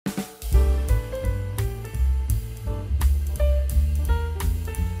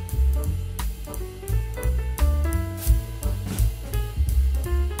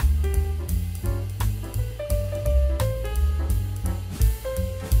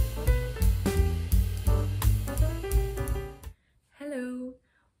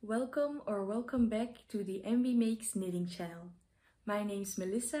welcome back to the Embeemakes knitting channel. My name's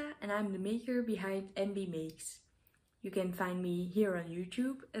Melissa and I'm the maker behind Embeemakes. You can find me here on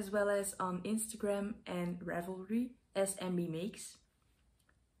YouTube as well as on Instagram and Ravelry as Embeemakes.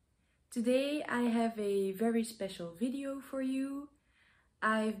 Today I have a very special video for you.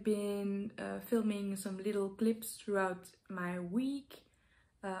 I've been filming some little clips throughout my week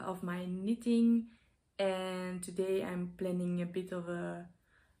of my knitting, and today I'm planning a bit of a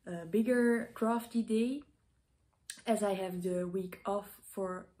bigger crafty day as I have the week off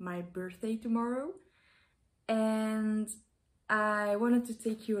for my birthday tomorrow, and I wanted to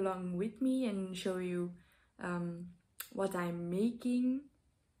take you along with me and show you what I'm making.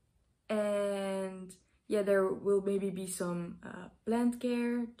 And yeah, there will maybe be some plant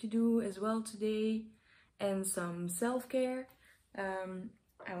care to do as well today and some self-care.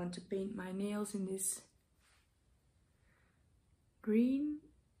 I want to paint my nails in this green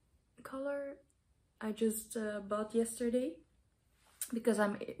color I just bought yesterday because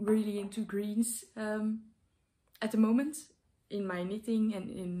I'm really into greens at the moment in my knitting and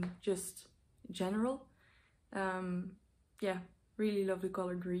in just general. Yeah, really love the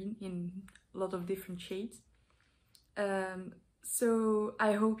color green in a lot of different shades. So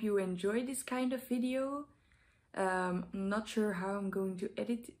I hope you enjoy this kind of video. I'm not sure how I'm going to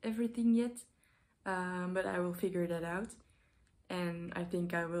edit everything yet, but I will figure that out. And I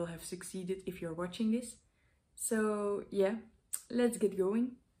think I will have succeeded if you're watching this. So yeah, let's get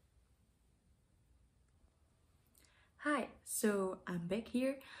going. Hi, so I'm back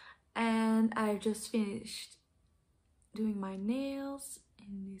here and I just finished doing my nails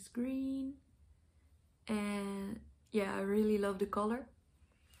in this green. And yeah, I really love the color.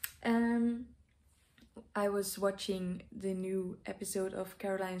 I was watching the new episode of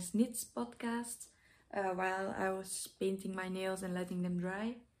Caroline's Knits podcast while I was painting my nails and letting them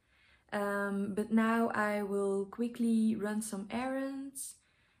dry. But now I will quickly run some errands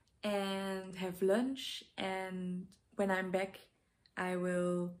and have lunch, and when I'm back I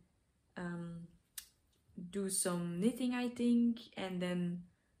will do some knitting, I think, and then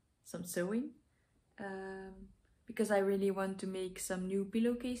some sewing, because I really want to make some new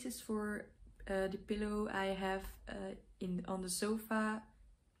pillowcases for the pillow I have on the sofa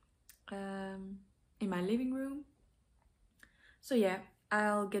in my living room. So yeah,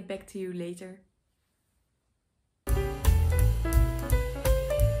 I'll get back to you later.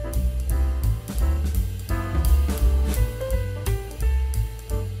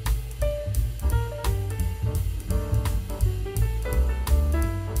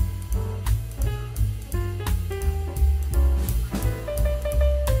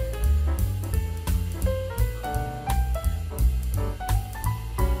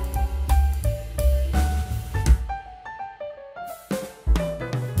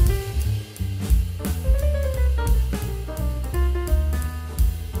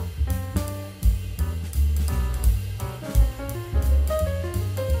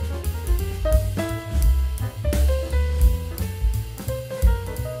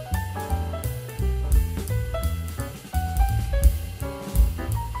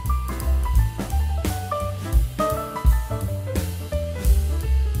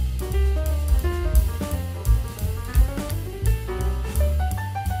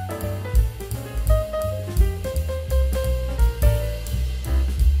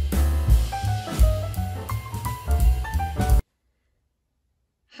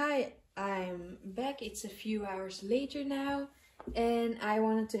 Hi, I'm back. It's a few hours later now, and I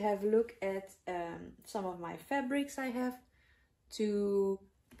wanted to have a look at some of my fabrics I have to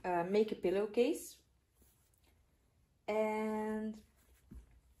make a pillowcase. And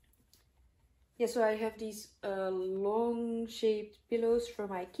yeah, so I have these long shaped pillows from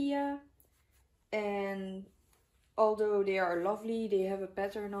IKEA, and although they are lovely, they have a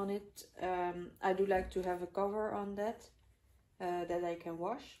pattern on it, I do like to have a cover on that that I can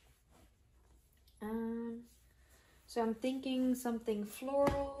wash. So I'm thinking something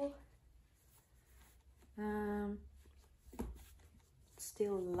floral,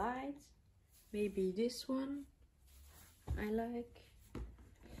 still light, maybe this one I like,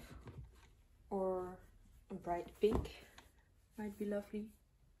 or a bright pink might be lovely.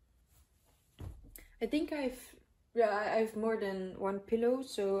 I think I've more than one pillow,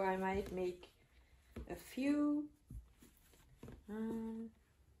 so I might make a few.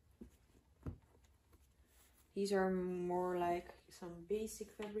 These are more like some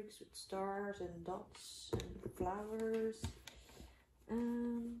basic fabrics with stars and dots and flowers. I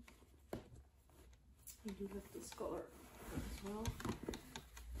do love this color as well.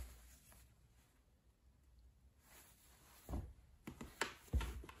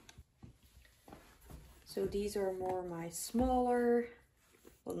 So these are more my smaller,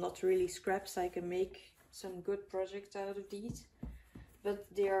 well, not really scraps. I can make some good projects out of these, but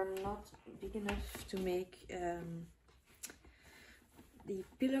they are not big enough to make the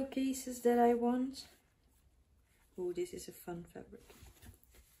pillowcases that I want. Oh, this is a fun fabric.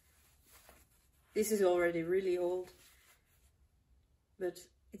 This is already really old, but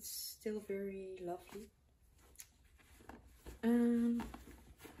it's still very lovely.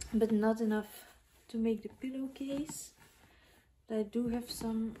 But not enough to make the pillowcase. I do have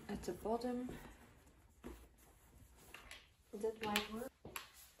some at the bottom. That might work.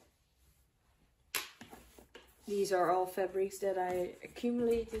 These are all fabrics that I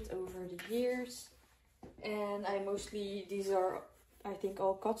accumulated over the years. And these are, I think,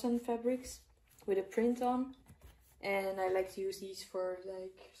 all cotton fabrics with a print on. And I like to use these for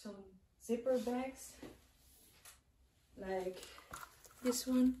like some zipper bags. Like this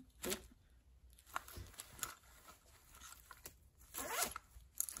one.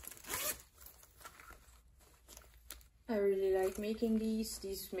 I really like making these.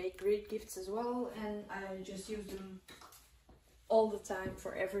 These make great gifts as well, and I just use them all the time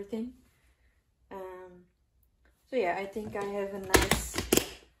for everything. So yeah, I think I have a nice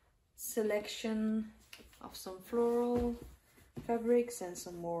selection of some floral fabrics and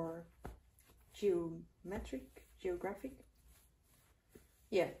some more geographic.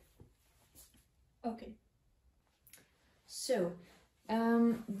 Yeah. Okay. So,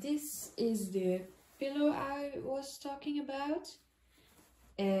 this is the pillow I was talking about,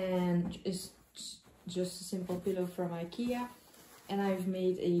 and it's just a simple pillow from IKEA, and I've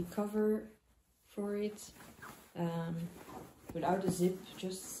made a cover for it without a zip,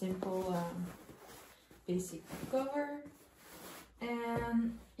 just simple basic cover.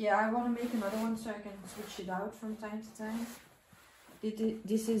 And yeah, I want to make another one so I can switch it out from time to time.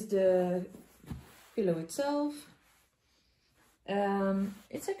 This is the pillow itself.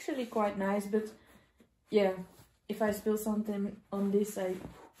 It's actually quite nice, but yeah, if I spill something on this, I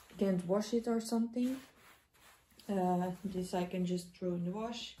can't wash it or something. This I can just throw in the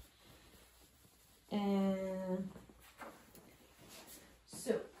wash. And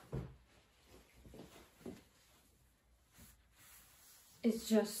so it's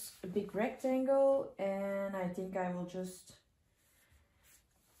just a big rectangle, and I think I will just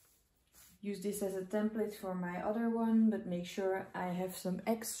use this as a template for my other one, but make sure I have some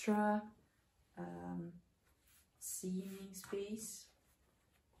extra seaming space.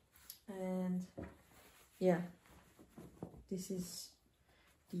 And yeah, this is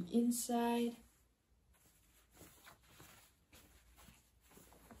the inside.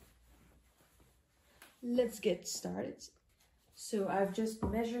 Let's get started. So I've just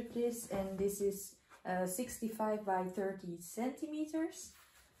measured this, and this is 65 by 30 centimeters.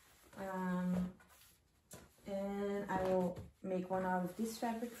 And I will make one out of this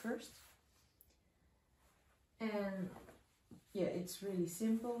fabric first. And yeah, it's really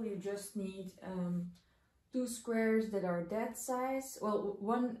simple. You just need 2 squares that are that size. Well,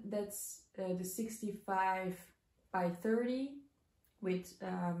 one that's the 65 by 30 with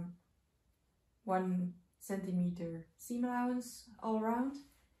 1 centimeter seam allowance all around.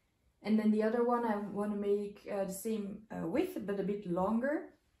 And then the other one I want to make the same width but a bit longer,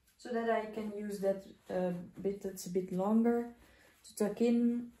 so that I can use that bit that's a bit longer to tuck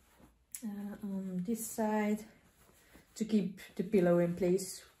in on this side to keep the pillow in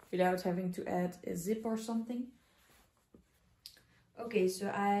place without having to add a zip or something. Okay,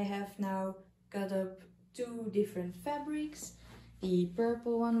 so I have now cut up 2 different fabrics. The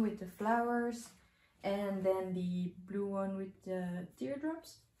purple one with the flowers, and then the blue one with the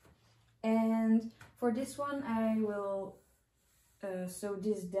teardrops. And for this one I will sew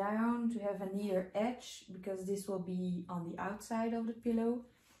this down to have a neater edge, because this will be on the outside of the pillow.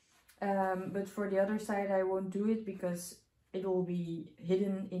 But for the other side I won't do it, because it will be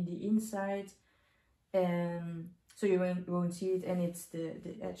hidden in the inside, and so you won't see it, and it's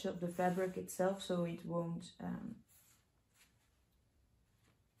the edge of the fabric itself, so it won't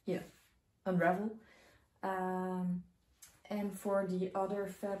unravel. And for the other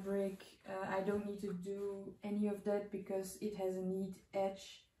fabric, I don't need to do any of that, because it has a neat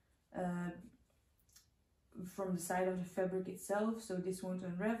edge from the side of the fabric itself, so this won't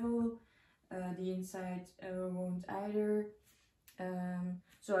unravel. The inside won't either.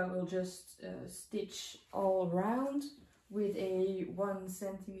 So I will just stitch all around with a 1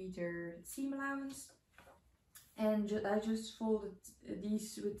 centimeter seam allowance. And I just folded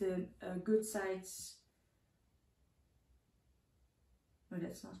these with the good sides. No,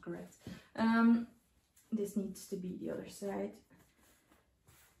 that's not correct. This needs to be the other side.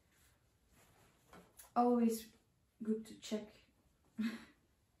 always good to check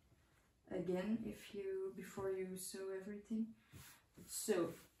again before you sew everything.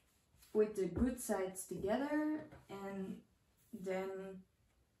 So with the good sides together, and then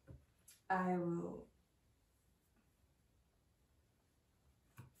I will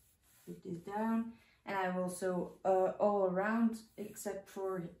put this down, and I will sew all around except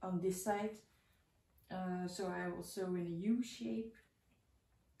for on this side. So I will sew in a U shape,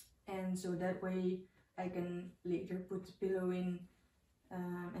 and so that way I can later put the pillow in,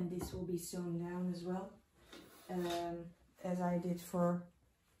 and this will be sewn down as well, as I did for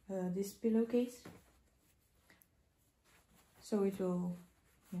this pillowcase. So it will,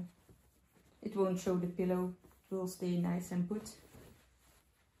 yeah, it won't show the pillow, it will stay nice and put.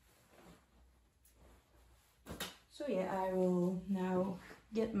 So yeah, I will now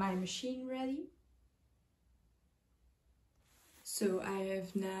get my machine ready. So I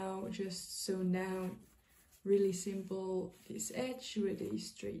have now just sewn down really simple this edge with a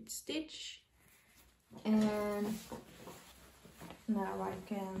straight stitch, and now I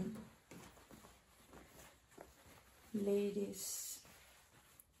can lay this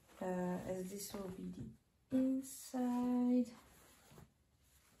as this will be the inside.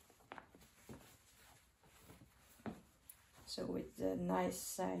 So with the nice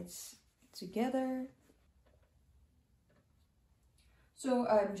sides together. So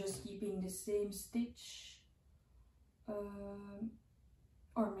I'm just keeping the same stitch, or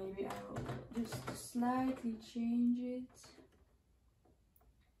maybe I will just slightly change it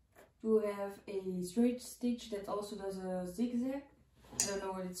to have a straight stitch that also does a zigzag. I don't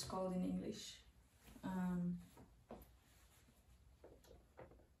know what it's called in English. And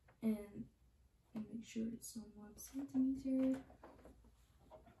make sure it's on 1 centimeter.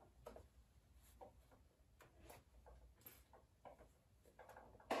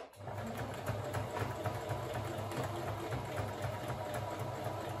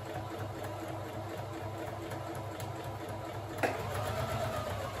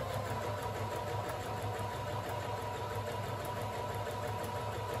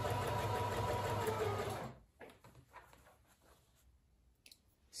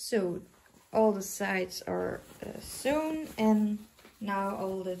 So all the sides are sewn, and now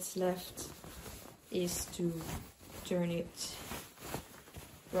all that's left is to turn it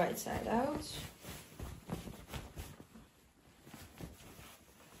right side out.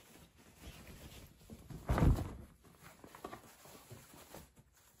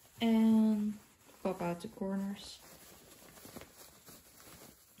 And pop out the corners.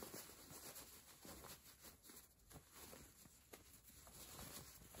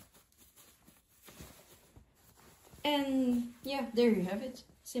 And yeah, there you have it.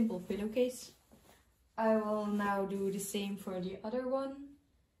 Simple pillowcase. I will now do the same for the other one.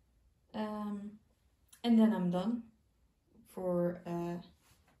 And then I'm done for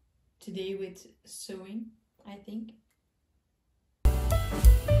today with sewing, I think.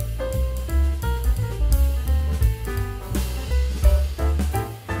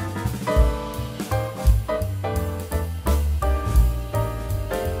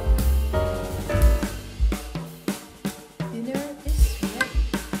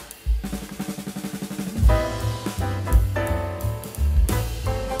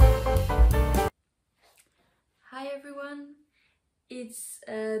 It's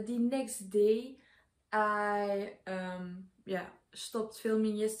the next day. I stopped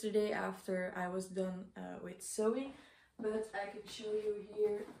filming yesterday after I was done with sewing, but I can show you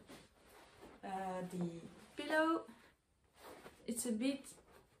here the pillow. It's a bit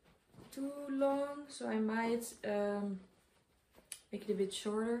too long, so I might make it a bit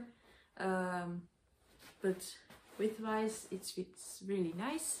shorter, but width-wise it fits really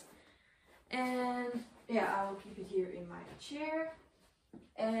nice. And yeah, I will keep it here in my chair.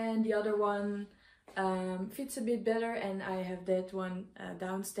 And the other one fits a bit better, and I have that one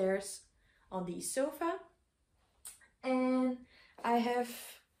downstairs on the sofa. And I have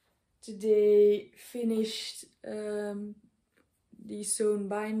today finished the sewn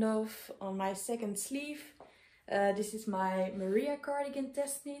bind off on my second sleeve. This is my Maria cardigan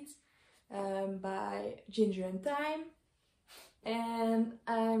test knit by Ginger and Thyme. And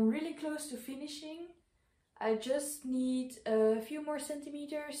I'm really close to finishing. I just need a few more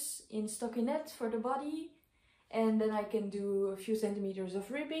centimeters in stockinette for the body, and then I can do a few centimeters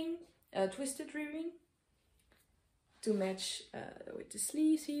of ribbing, twisted ribbing, to match with the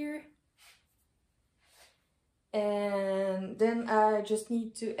sleeves here. And then I just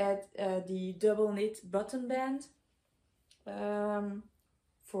need to add the double knit button band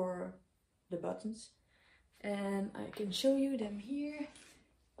for the buttons, and I can show you them here.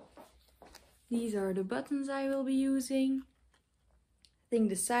 These are the buttons I will be using. I think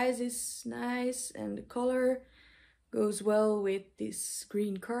the size is nice and the color goes well with this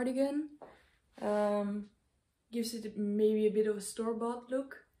green cardigan. Gives it maybe a bit of a store-bought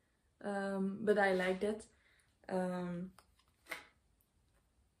look, but I like that.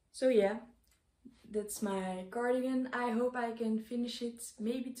 So yeah, that's my cardigan. I hope I can finish it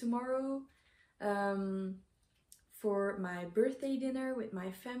maybe tomorrow for my birthday dinner with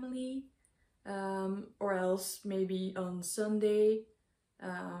my family, or else maybe on Sunday,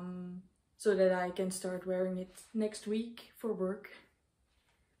 so that I can start wearing it next week for work.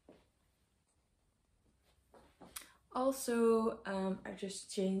 Also, I've just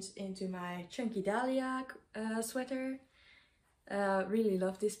changed into my Chunky Dahlia sweater. Really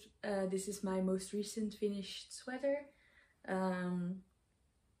love this. This is my most recent finished sweater. And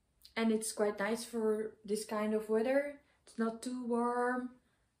it's quite nice for this kind of weather. It's not too warm.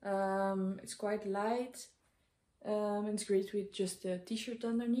 It's quite light. It's great with just a t-shirt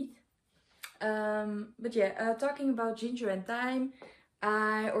underneath. But yeah, talking about ginger and thyme,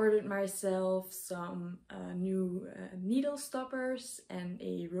 I ordered myself some new needle stoppers and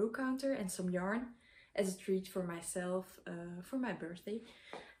a row counter and some yarn as a treat for myself for my birthday.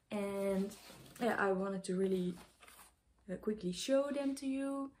 And yeah, I wanted to really quickly show them to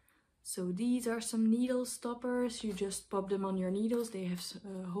you. So these are some needle stoppers. You just pop them on your needles. They have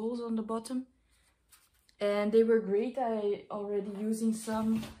holes on the bottom. And they were great. I already using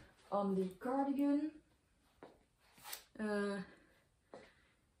some on the cardigan.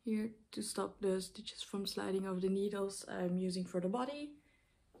 Here to stop the stitches from sliding over the needles, I'm using for the body.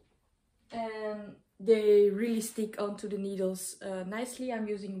 And they really stick onto the needles nicely. I'm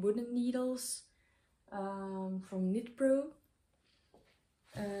using wooden needles from Knit Pro.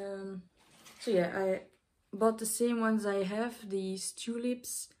 So yeah, I bought the same ones I have, these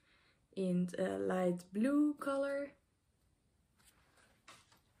tulips in a light blue color.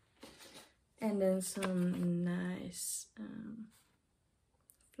 And then some nice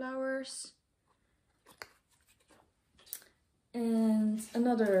flowers. And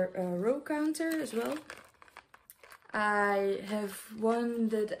another row counter as well. I have one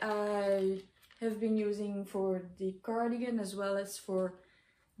that I have been using for the cardigan as well as for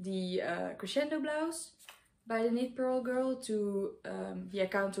the crescendo blouse by the Knit Pearl Girl to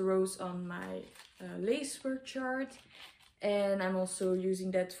count the rows on my lace work chart. And I'm also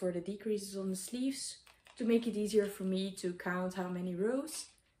using that for the decreases on the sleeves to make it easier for me to count how many rows.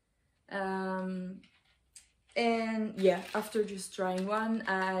 And yeah, after just trying one,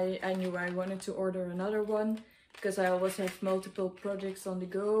 I knew I wanted to order another one because I always have multiple projects on the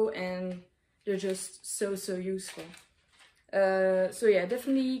go and they're just so useful. So yeah,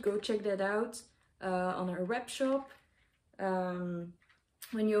 definitely go check that out on our web shop.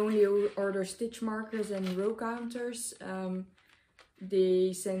 When you only order stitch markers and row counters,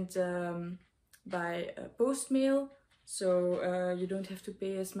 they send by post mail, so you don't have to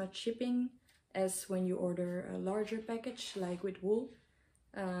pay as much shipping as when you order a larger package like with wool.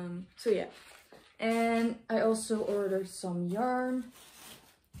 So yeah, and I also ordered some yarn.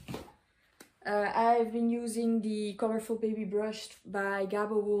 I've been using the Colorful Baby Brush by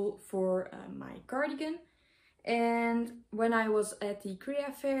Gabo Wool for my cardigan. And when I was at the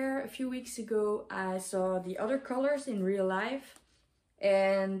Crea Fair a few weeks ago, I saw the other colors in real life.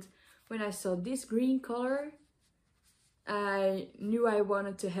 And when I saw this green color, I knew I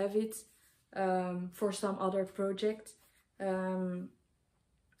wanted to have it for some other project. I'm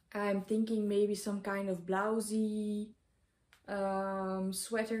thinking maybe some kind of blousey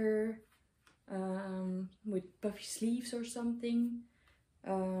sweater with puffy sleeves or something.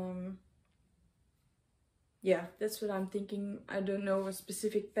 Yeah, that's what I'm thinking. I don't know a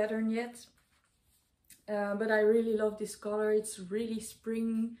specific pattern yet. But I really love this color. It's really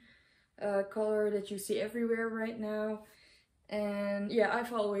spring color that you see everywhere right now. And yeah,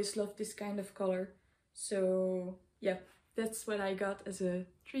 I've always loved this kind of color. So yeah, that's what I got as a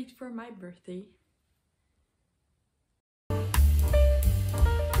treat for my birthday.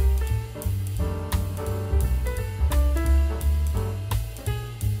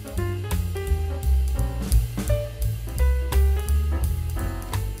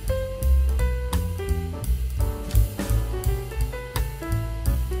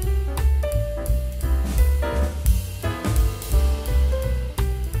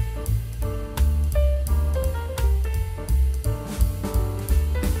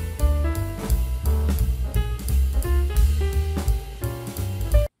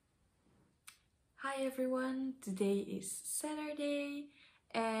 Hi everyone, today is Saturday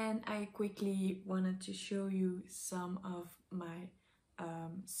and I quickly wanted to show you some of my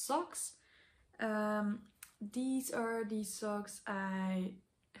socks. These are the socks I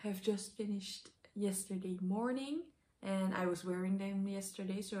have just finished yesterday morning, and I was wearing them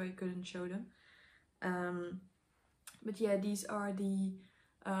yesterday, so I couldn't show them. But yeah, these are the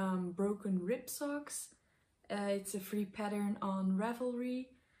broken rib socks. It's a free pattern on Ravelry,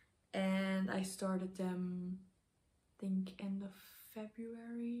 and I started them, I think, end of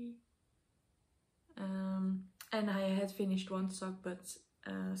February. And I had finished one sock, but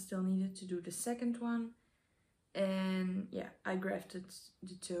still needed to do the second one. And yeah, I grafted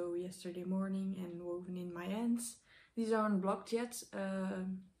the toe yesterday morning and woven in my ends. These aren't blocked yet,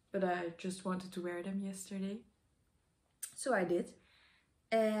 but I just wanted to wear them yesterday, so I did.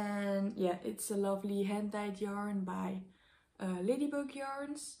 And yeah, it's a lovely hand-dyed yarn by Ladybug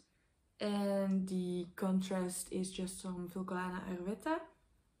Yarns, and the contrast is just some Vulcana Arvetta,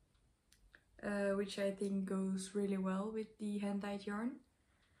 which I think goes really well with the hand-dyed yarn.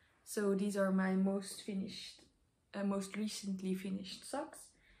 So these are my most recently finished socks.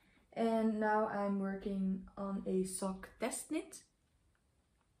 And now I'm working on a sock test knit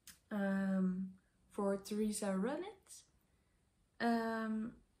for Teresa Runnit.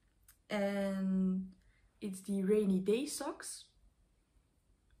 And it's the rainy day socks.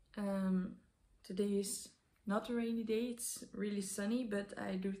 Today is not a rainy day, it's really sunny, but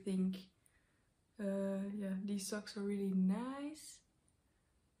I do think yeah, these socks are really nice.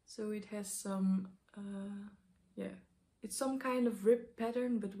 So it has some yeah, it's some kind of rib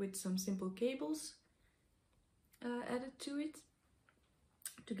pattern, but with some simple cables added to it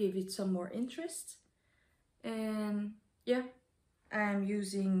to give it some more interest. And yeah, I'm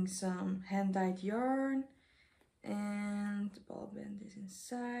using some hand-dyed yarn, and the ball band is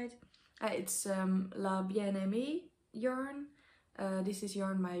inside. It's La Bien-Aimée yarn. This is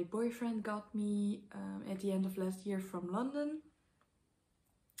yarn my boyfriend got me at the end of last year from London.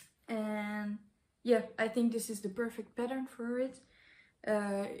 And yeah, I think this is the perfect pattern for it.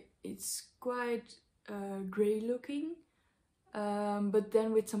 It's quite grey looking, but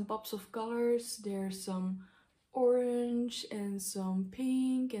then with some pops of colors. There's some orange and some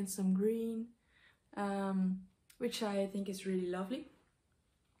pink and some green, which I think is really lovely.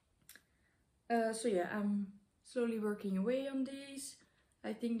 So yeah, I'm slowly working away on these.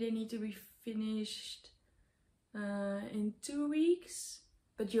 I think they need to be finished in 2 weeks,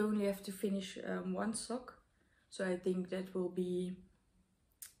 but you only have to finish one sock. So I think that will be,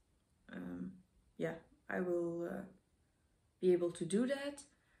 yeah, I will be able to do that.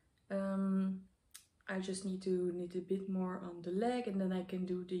 I just need to knit a bit more on the leg, and then I can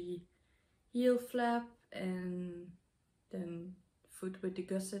do the heel flap and then foot with the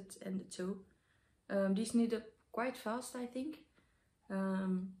gusset and the toe. These knit up quite fast, I think.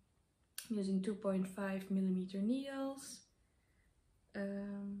 Using 2.5mm needles.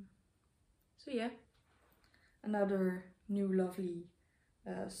 So yeah, another new lovely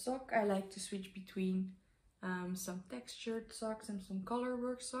sock. I like to switch between some textured socks and some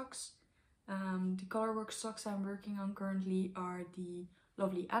colorwork socks. The colorwork socks I'm working on currently are the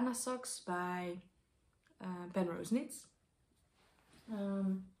lovely Anna socks by Penrose Knits.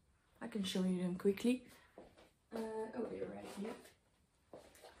 I can show you them quickly. Oh, they're right here.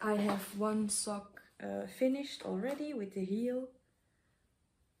 I have one sock finished already with the heel.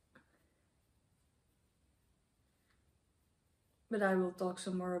 But I will talk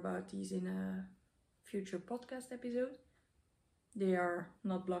some more about these in a future podcast episode. They are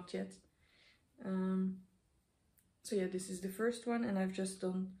not blocked yet. So yeah, this is the first one, and I've just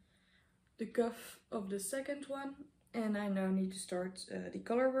done the cuff of the second one, and I now need to start the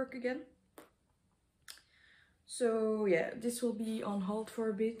color work again. So yeah, this will be on hold for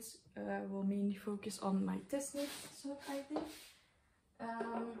a bit. I will mainly focus on my test knit sock, I think.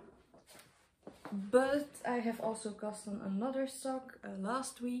 But I have also cast on another sock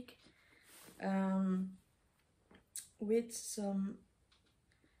last week with some,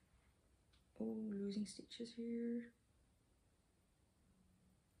 oh, losing stitches here.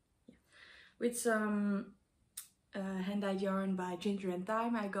 Yeah. With some hand-dyed yarn by Ginger and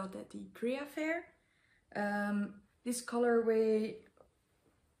Thyme I got at the Priya Fair. This colorway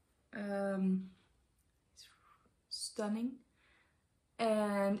is stunning,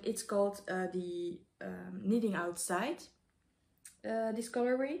 and it's called the Knitting Outside, this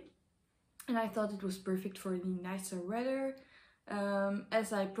colorway, and I thought it was perfect for the nicer weather,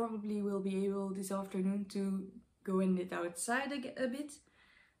 as I probably will be able this afternoon to go and knit outside a bit.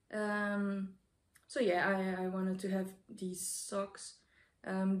 So yeah, I wanted to have these socks.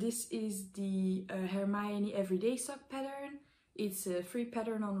 This is the Hermione Everyday Sock pattern. It's a free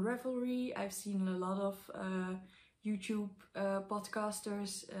pattern on Ravelry. I've seen a lot of YouTube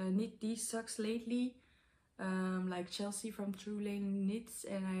podcasters knit these socks lately, like Chelsea from True Lane Knits,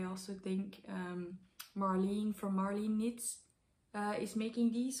 and I also think Marlene from Marlene Knits is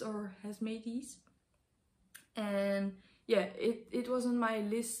making these or has made these. And yeah, it was on my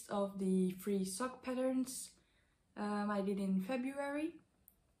list of the free sock patterns I did in February.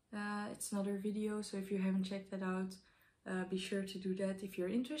 It's another video, so if you haven't checked that out, be sure to do that if you're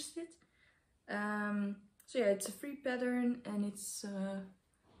interested. So yeah, it's a free pattern and it's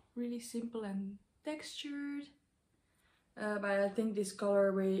really simple and textured. But I think this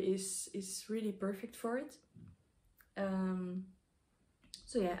colorway is really perfect for it.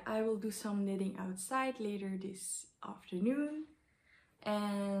 So yeah, I will do some knitting outside later this afternoon.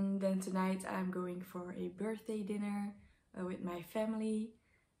 And then tonight I'm going for a birthday dinner with my family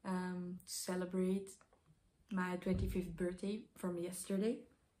to celebrate my 25th birthday from yesterday.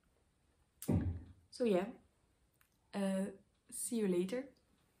 So yeah, see you later.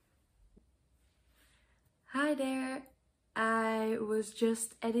 Hi there! I was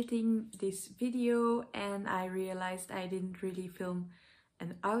just editing this video and I realized I didn't really film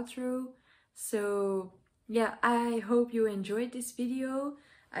an outro. So yeah, I hope you enjoyed this video.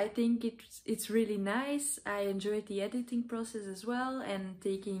 I think it's really nice. I enjoyed the editing process as well and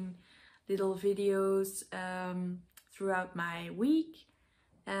taking little videos throughout my week.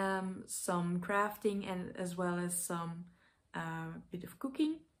 Some crafting and as well as some bit of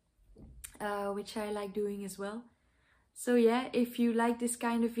cooking, which I like doing as well. So yeah, if you like this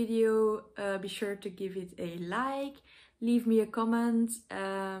kind of video, be sure to give it a like, leave me a comment,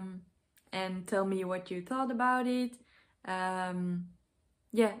 and tell me what you thought about it.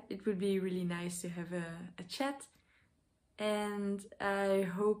 Yeah, it would be really nice to have a chat. And I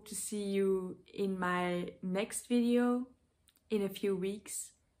hope to see you in my next video in a few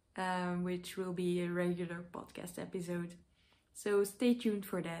weeks, which will be a regular podcast episode. So stay tuned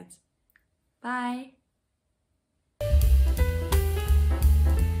for that. Bye!